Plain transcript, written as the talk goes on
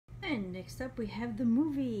And next up we have the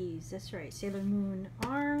movies. That's right, Sailor Moon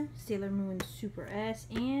R, Sailor Moon Super S,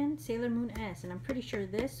 and Sailor Moon S. And I'm pretty sure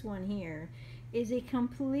this one here is a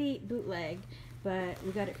complete bootleg, but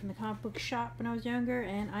we got it from the comic book shop when I was younger,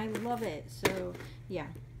 and I love it. So yeah,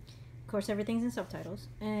 of course everything's in subtitles.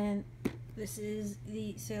 And this is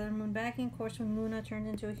the Sailor Moon backing. Of course, when Luna turns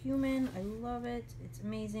into a human, I love it. It's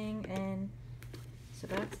amazing. And so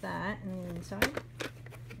that's that. And the inside,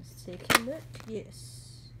 let's take a look. Yes.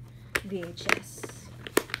 VHS.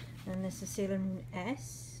 And this is Sailor Moon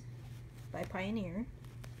S by Pioneer,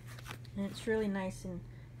 and it's really nice and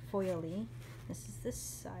foily. This is the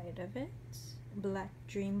side of it, black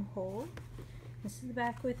dream hole. This is the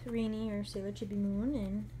back with Rainy or Sailor Chibi Moon,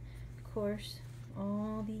 and of course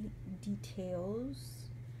all the details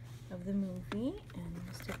of the movie. And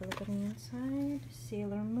let's take a look at the inside.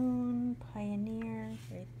 Sailor Moon, Pioneer,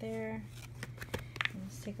 right there.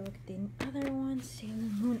 Let's take a look at the other one, Sailor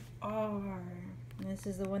Moon R. And this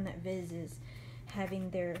is the one that Viz is having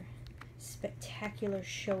their spectacular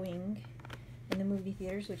showing in the movie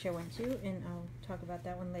theaters, which I went to, and I'll talk about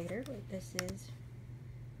that one later. But this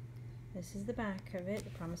is the back of it, The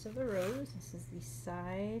Promise of the Rose. This is the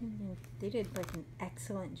side. And they did like an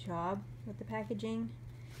excellent job with the packaging.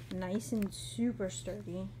 Nice and super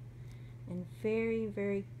sturdy, and very,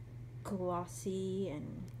 very glossy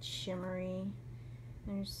and shimmery.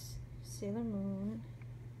 There's Sailor Moon.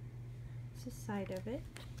 It's the side of it,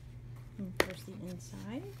 and of course the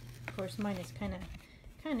inside. Of course, mine is kind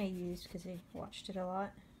of used because I watched it a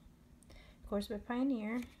lot. Of course, by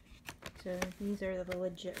Pioneer. So these are the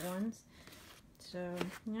legit ones. So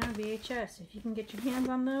yeah, VHS. If you can get your hands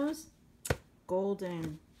on those,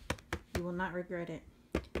 golden. You will not regret it.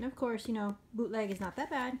 And of course, you know, bootleg is not that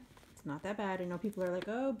bad. It's not that bad. I know people are like,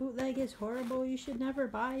 oh, bootleg is horrible. You should never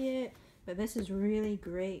buy it. But this is really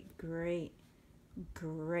great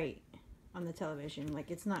on the television.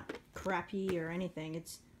 Like, it's not crappy or anything.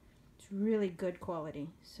 It's really good quality.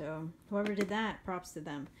 So whoever did that, props to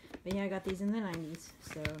them. But yeah, I got these in the 90s.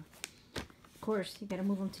 So of course you gotta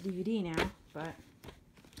move them to DVD now. But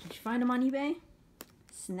if you find them on eBay,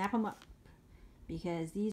 snap them up, because these